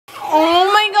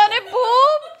Oh my god, it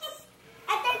poops!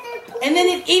 And then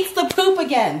it eats the poop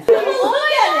again. Look at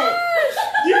it!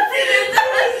 You feed it to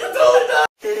it, you totally not.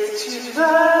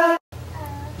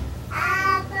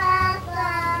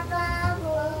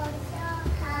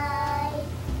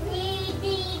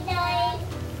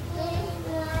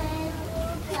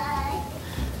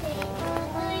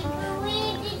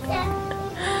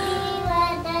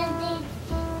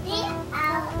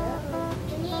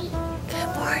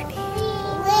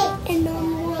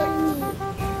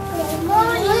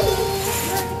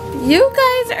 You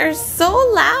guys are so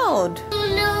loud.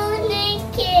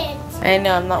 I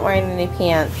know, I'm not wearing any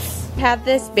pants. Have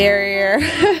this barrier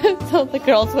so the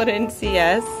girls wouldn't see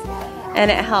us.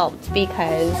 And it helped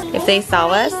because if they saw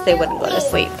us, they wouldn't go to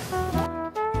sleep.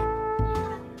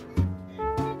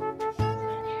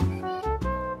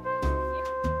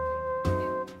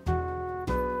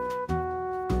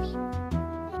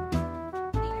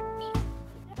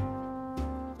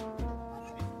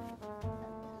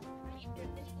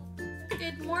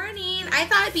 Good morning. I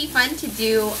thought it'd be fun to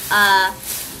do a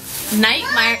night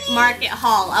market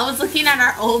haul. I was looking at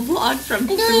our old vlogs from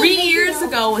 3 years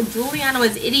ago when Juliana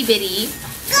was itty bitty.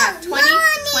 Yeah,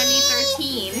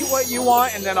 2013. Eat what you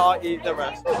want and then I'll eat the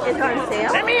rest. It's on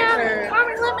sale? Let me have it.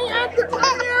 Mommy, let me have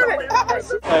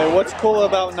it. What's cool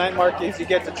about night market is you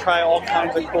get to try all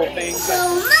kinds of cool things.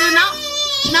 So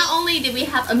not only did we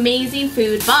have amazing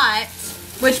food, but,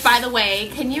 which by the way,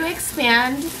 can you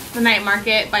expand the night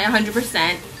market by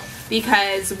 100%?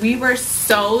 Because we were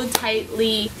so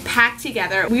tightly packed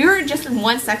together. We were just in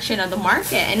one section of the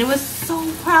market and it was so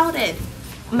crowded.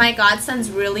 My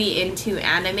godson's really into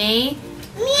anime. Meow,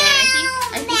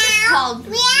 and I think it's called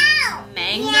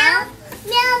manga.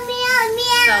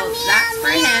 So that's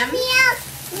for him.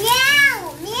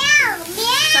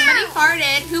 Somebody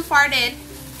farted. Who farted?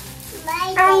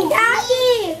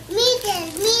 Daddy. Me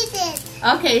did.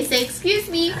 Okay, say excuse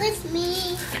me. It's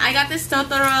me. I got this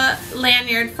Totoro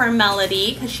lanyard for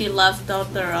Melody because she loves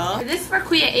Totoro. This is for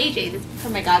Kuya AJ. This is for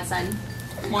my godson.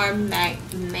 More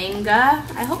manga.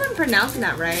 I hope I'm pronouncing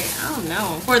that right. I don't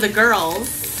know. For the girls.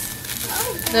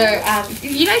 They're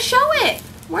you guys show it.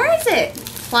 Where is it?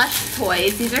 Plush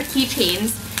toys. These are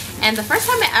keychains. And the first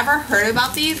time I ever heard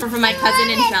about these were from my cousin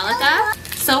Angelica.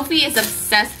 Sophie is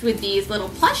obsessed with these little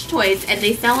plush toys and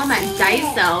they sell them at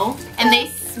Daiso. And they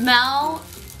smell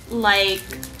like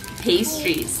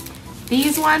pastries.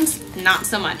 These ones, not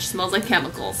so much. Smells like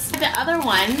chemicals. The other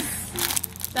ones,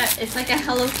 it's like a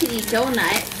Hello Kitty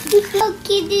donut. Hello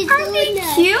Kitty donut. Aren't they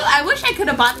cute? I wish I could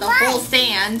have bought the whole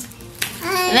stand.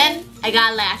 And then I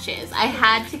got lashes. I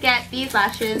had to get these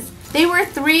lashes. They were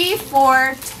 3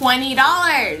 for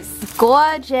 $20.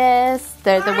 Gorgeous.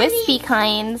 They're the wispy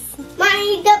kinds.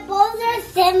 Mommy, the balls are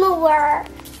similar.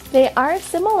 They are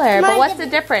similar, but what's the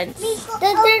difference? This one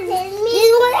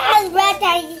has red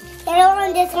yellow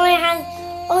and this one has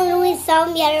only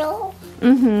some yellow.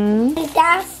 Mm-hmm. And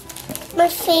that's my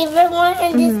favorite one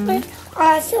and this one's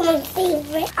also my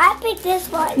favorite. I picked this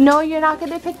one. No, you're not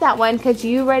going to pick that one because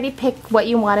you already picked what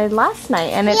you wanted last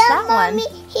night and it's that one.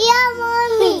 Here,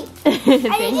 Mommy. I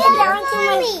didn't get down to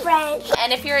my friend.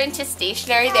 And if you're into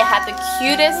stationery, they have the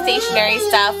cutest stationery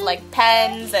stuff like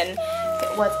pens and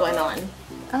what's going on?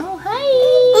 Oh, hi.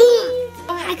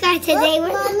 I got today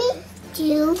with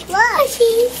two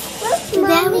plushies.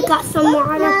 Then we got some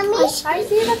water plushies. I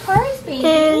see the cars, baby.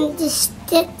 And the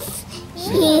sticks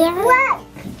here.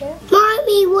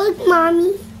 Mommy, look,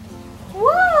 Mommy.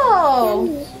 Whoa.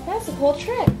 That's a cool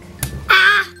trick.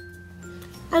 Ah!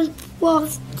 I'm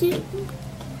lost it.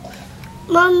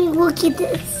 Mommy, look at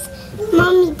this.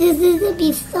 Mommy, this is going to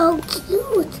be so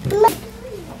cute.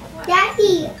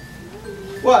 Daddy.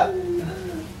 What?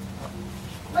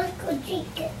 Let's go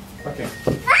drink it. Okay.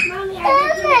 Mommy,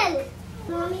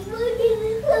 Mommy, look at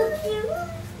this, so cute.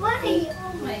 Mommy.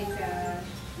 Oh my gosh.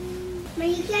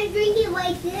 Mommy, you can't drink it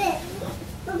like this.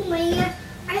 Look, Mommy,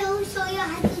 I will show you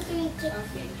how to drink it.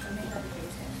 Okay, let me help you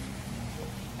drink it.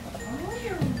 Oh,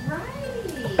 you're right.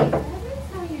 That is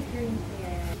how you drink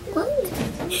it.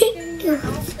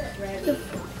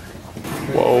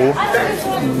 Whoa.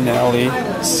 Nelly.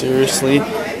 Seriously?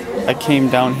 I came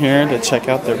down here to check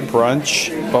out their brunch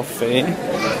buffet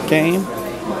game.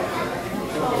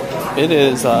 It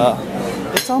is,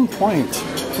 it's on point.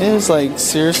 It is like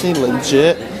seriously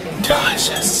legit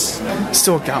delicious.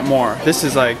 Still got more. This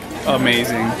is like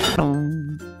amazing.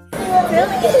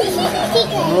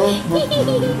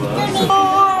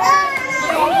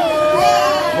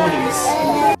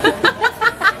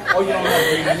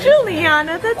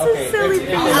 Juliana, that's a silly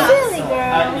thing. Silly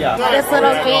girl. This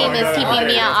little game is keeping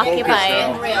me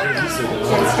occupied.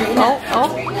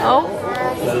 Oh.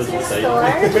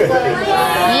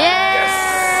 Yay!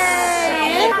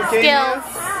 Skills.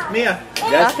 Mia,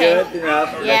 that's Okay. good enough.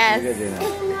 Yes. That's good enough.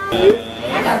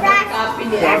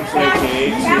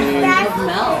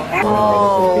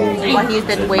 Oh, what he's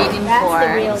been waiting for.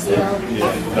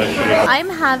 I'm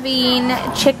having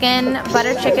chicken,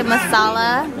 butter chicken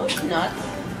masala.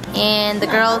 And the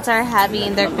girls are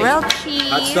having their grilled cheese.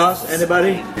 Hot sauce,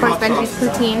 anybody? Of course, Benji's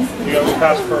poutine. You gotta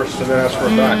pass first and then ask for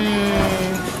it back.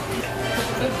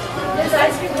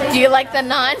 Do you like the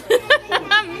naan?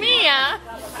 Mia,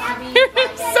 you're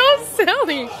so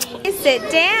silly. Sit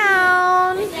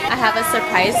down. I have a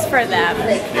surprise for them, but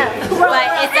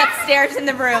it's upstairs in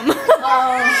the room.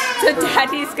 So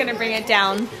Daddy's gonna bring it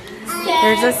down.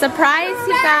 There's a surprise,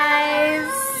 you guys.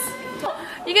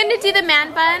 You gonna do the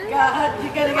man bun?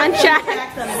 On Jack?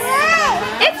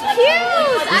 It's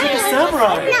cute!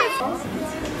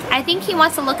 I think he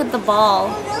wants to look at the ball.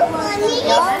 Mommy,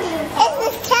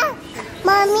 it's stuck.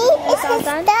 Mommy, it's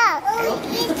stuck.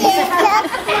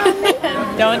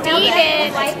 Don't eat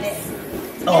it.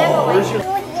 Oh, where's your...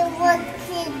 What's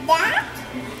that?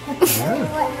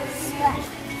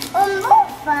 Oh,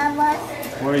 Mama.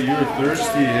 Boy, you were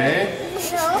thirsty, eh?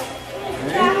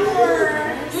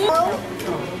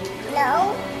 No.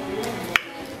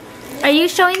 Are you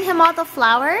showing him all the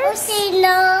flowers? Say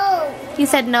no. You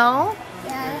said no?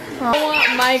 Yeah. Oh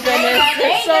my goodness,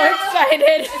 they're so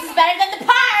excited. This is better than the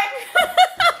park.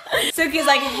 Suki's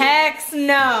like, heck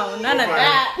no, none of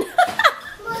that.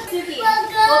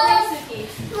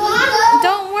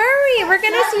 Don't worry, we're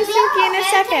gonna see Suki in a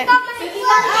second.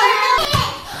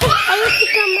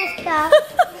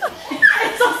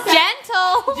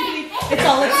 Gentle. It's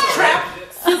all it's trapped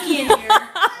Suki in here.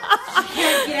 She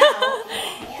can't get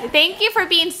out. Thank you for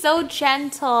being so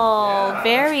gentle.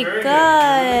 Very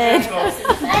good.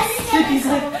 Suki's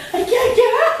like, I can't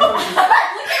get out.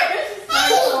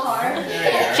 So hard.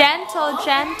 Gentle,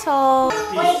 gentle.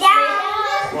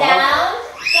 Down.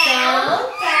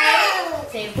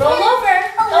 Say roll over.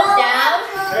 Go down.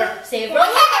 Say roll over.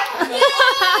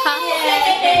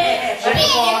 Yay. Give it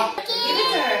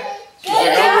to her. She's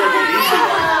like,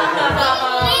 I'll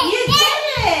work it easy.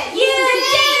 You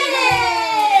did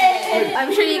it.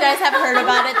 I'm sure you guys have heard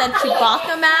about it, the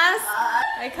Chewbacca mask.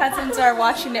 My cousins are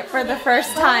watching it for the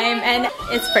first time and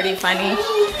it's pretty funny.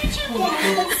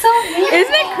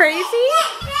 Isn't it crazy?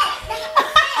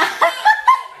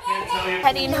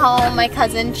 Heading home, my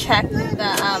cousin checked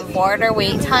the border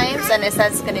wait times and it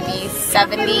says it's going to be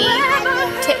 70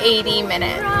 to 80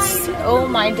 minutes. Oh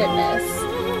my goodness.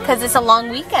 Because it's a long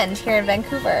weekend here in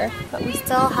Vancouver. But we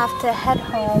still have to head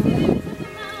home.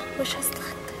 Wish us luck.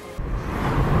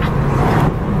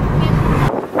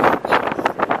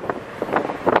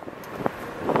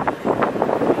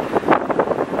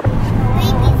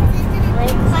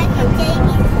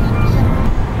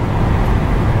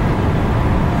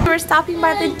 We're stopping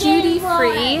by the duty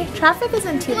free. Traffic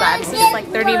isn't too bad. It's just like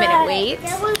 30-minute wait.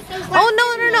 Oh no.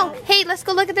 Hey, let's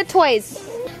go look at the toys.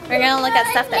 We're gonna look at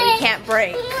stuff that we can't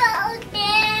break.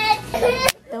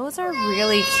 Those are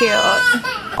really cute.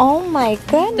 Oh my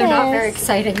goodness. They're not very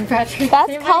exciting, Patrick.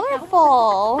 That's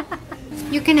colorful.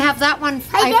 You can have that one,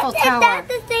 Eiffel Tower. That's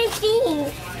the same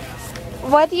thing.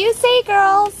 What do you say,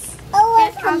 girls? Oh,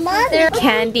 it's a mother.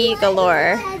 Candy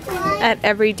galore at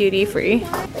every duty free.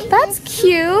 That's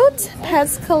cute.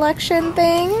 Pets collection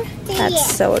thing.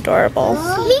 That's so adorable.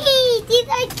 Mickey, these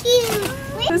are cute.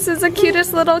 This is the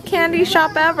cutest little candy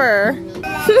shop ever. Jelly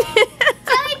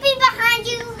bean behind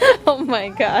you. Oh my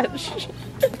gosh.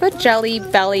 Look what Jelly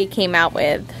Belly came out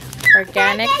with.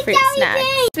 Organic fruit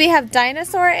snacks. We have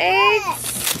dinosaur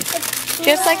eggs.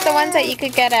 Just like the ones that you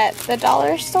could get at the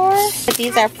dollar store.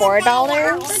 These are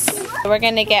 $4. We're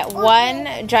gonna get one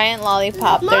giant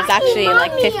lollipop. There's actually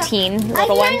like 15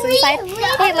 little ones inside.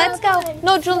 Hey, let's go.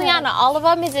 No, Juliana, all of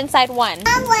them is inside one.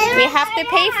 We have to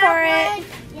pay for it.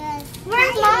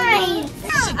 Where's mine?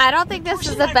 I don't think this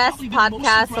is the best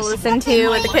podcast to listen to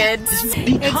with the kids.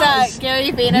 It's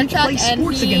Gary Vaynerchuk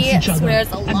and he swears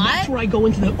a lot. That's where I go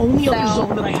into the only other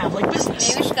zone that I have like business.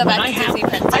 Maybe we should go back to Disney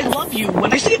Princess. I love you.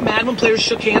 When I used to get mad when players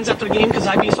shook hands after the game because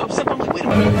I'd be so upset, I'm like, wait a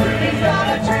minute.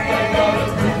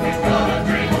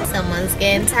 Someone's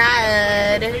getting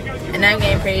tired. And I'm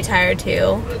getting pretty tired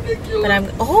too.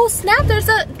 But oh snap, there's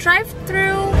a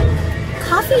drive-through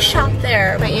coffee shop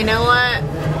there. But you know what?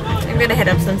 I'm gonna hit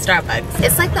up some Starbucks.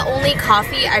 It's like the only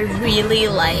coffee I really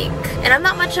like. And I'm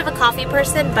not much of a coffee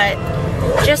person, but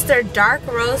just their dark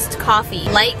roast coffee.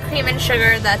 Light cream and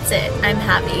sugar, that's it. I'm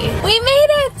happy. We made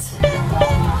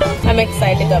it! I'm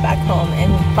excited to go back home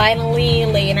and finally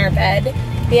lay in our bed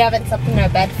We haven't slept in our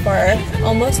bed for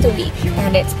almost a week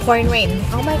and it's pouring rain.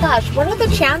 Oh my gosh, what are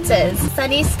the chances?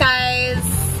 Sunny skies,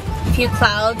 a few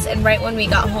clouds, and right when we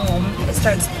got home, it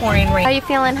starts pouring rain. How are you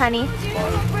feeling, honey?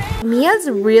 Mia's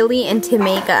really into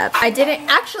makeup. I didn't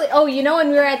actually, oh, you know when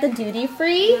we were at the duty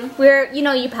free, where, you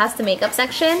know, you pass the makeup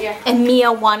section, and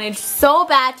Mia wanted so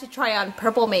bad to try on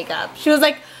purple makeup. She was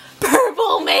like,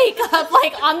 purple makeup,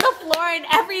 like on the floor and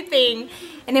everything.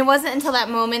 And it wasn't until that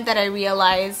moment that I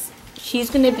realized she's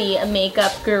gonna be a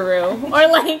makeup guru, or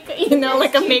like, you know,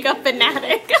 like a makeup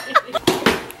fanatic.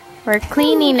 We're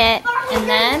cleaning it, and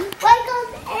then...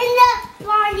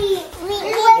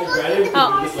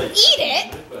 Oh, eat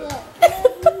it?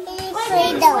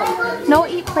 No,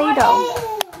 eat Play-Doh.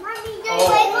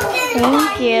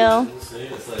 Thank you.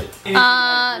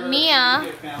 Mia,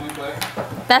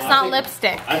 that's not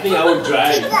lipstick. I think I would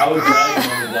drag. I would drag on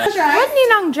that. What did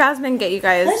Ninong Jasmine get you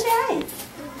guys? Close your eyes.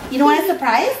 You don't want a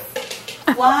surprise?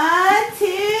 1, 2, 3!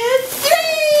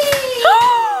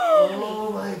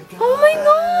 Oh my god. Oh my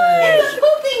gosh! It's a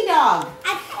pooping dog.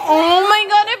 Oh my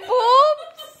god, it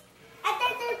pooped!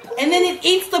 And then it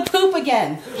eats the poop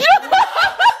again.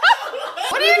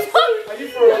 What are you talking about?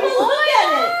 Look at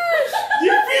it.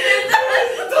 You feed it does.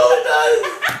 It totally does.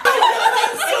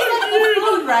 It's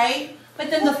food, right? But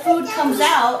then the food comes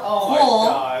out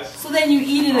whole. So then you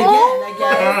eat it again, I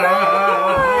guess.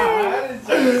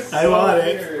 I want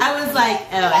it. I was like,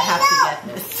 oh, I have to get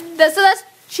this. So that's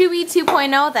Chewy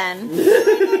 2.0 then.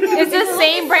 It's the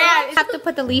same brand. You have to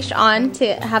put the leash on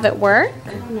to have it work.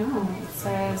 I don't know. It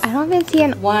says I don't even see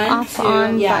an 1, off 2,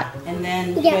 on. yeah. And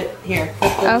then put here.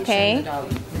 Put the leash Okay. on the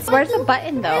dog. Where's the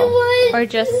button though? Or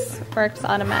just works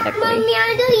automatically? Mommy,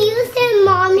 I don't use it,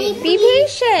 Mommy. Be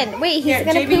patient. Wait, he's Here,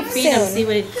 gonna JB, poop feed him. soon. See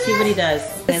what he does.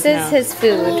 This is his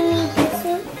food.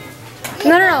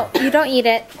 No, you don't eat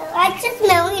it. I'm just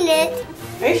smelling it.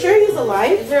 Are you sure he's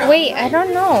alive? Is there Wait, I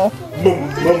don't know.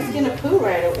 He's gonna poo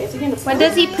right away. Is he gonna poo? When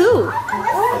does he poo? I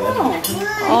don't know.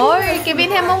 Oh, you're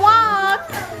giving him a walk.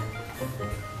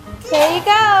 There you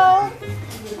go.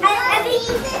 I mean,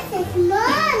 this is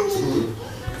Mommy.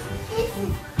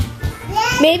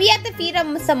 Maybe you have to feed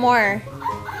him some more.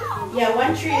 Yeah,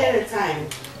 1 treat at a time.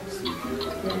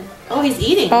 Oh, he's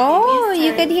eating. Oh, Maybe it's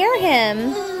you time. could hear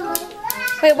him.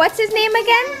 Wait, what's his name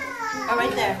again? Oh,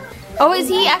 right there. Oh, is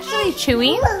he actually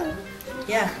Chewy?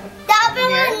 Yeah. That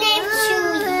one named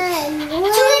Chewy.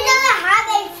 Chewy doesn't have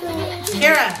a Chewy.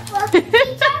 Kira. He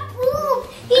just pooped.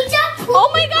 He just pooped. Oh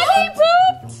my god, he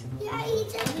pooped! Yeah, he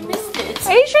just Missed it.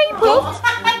 Are you sure he pooped?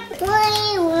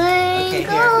 Okay,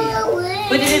 here.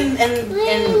 Put it in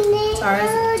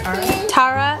Tara's.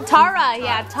 Tara,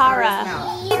 yeah, Tara.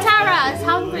 Hey, Tara is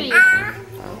hungry.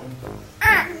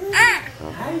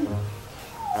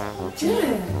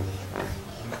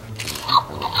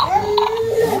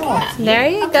 There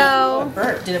you go.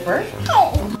 Did it burp?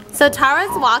 So Tara's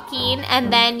walking,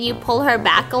 and then you pull her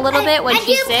back a little bit when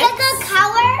she pick sits, a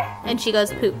color? and she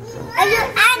goes poop. And you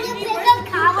pick a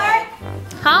color?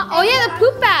 Huh? Oh yeah, the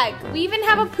poop bag. We even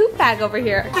have a poop bag over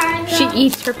here. She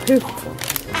eats her poop.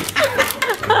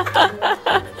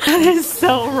 That is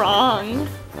so wrong.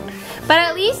 But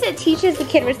at least it teaches the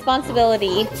kid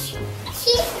responsibility.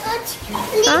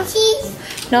 Huh? Cheese.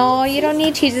 No, you don't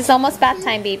need cheese. It's almost bath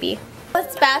time, baby.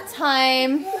 It's bath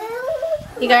time.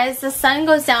 You guys, the sun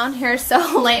goes down here so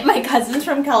late. My cousins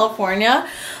from California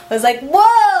was like,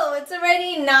 whoa, it's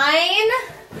already 9.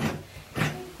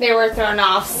 They were thrown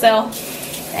off. So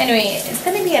anyway, it's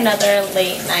gonna be another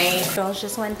late night. Girls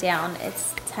just went down.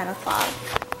 It's 10 o'clock.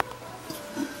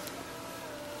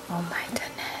 Oh my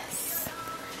goodness.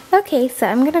 Okay, so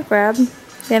I'm gonna grub. I'm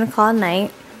gonna call it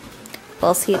night.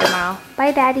 We'll see you tomorrow.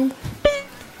 Bye, Daddy.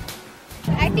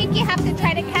 I think you have to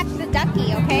try to catch the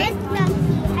ducky, okay?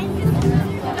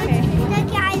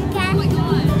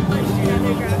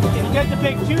 You get to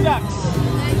pick 2 ducks.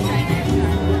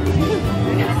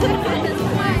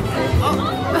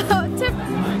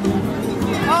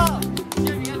 Oh, you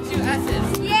got 2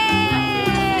 S's.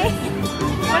 Yay!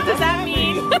 What does that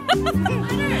mean?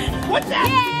 What's that?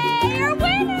 Yay, you're a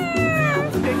winner!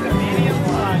 Pick the medium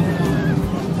size.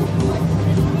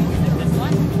 This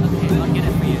one? Okay, I'll get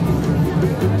it for you.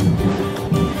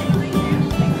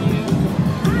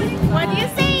 What do you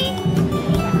say?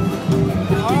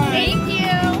 All right. Thank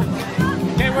you.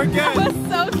 Okay, we're good. That was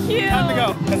so cute. Time to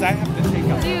go, because I have to take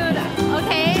off. Dude,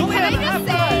 okay, Julian, can I just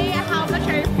say how much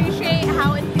I appreciate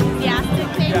how enthusiastic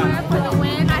they were for the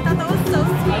win? I thought that was so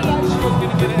She sweet. was going to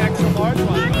get an extra large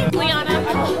one. Liana,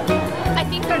 I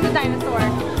think there's a dinosaur.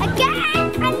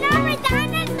 Again, another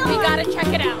dinosaur. We gotta check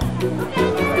it out.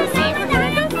 Let's see if we're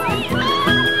gonna go see.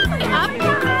 Up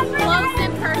close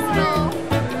and personal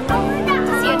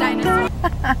to see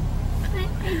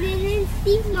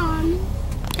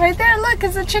Right there, look,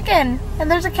 it's a chicken. And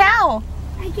there's a cow.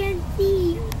 I can't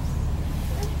see you.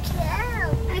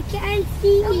 I can't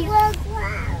see you.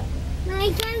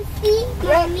 I can't see you,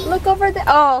 Mommy. Look over there.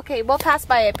 Oh, okay, we'll pass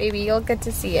by it, baby. You'll get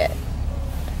to see it.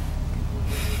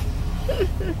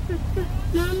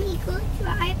 Mommy, go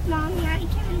drive, Mommy. I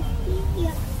can't see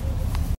you.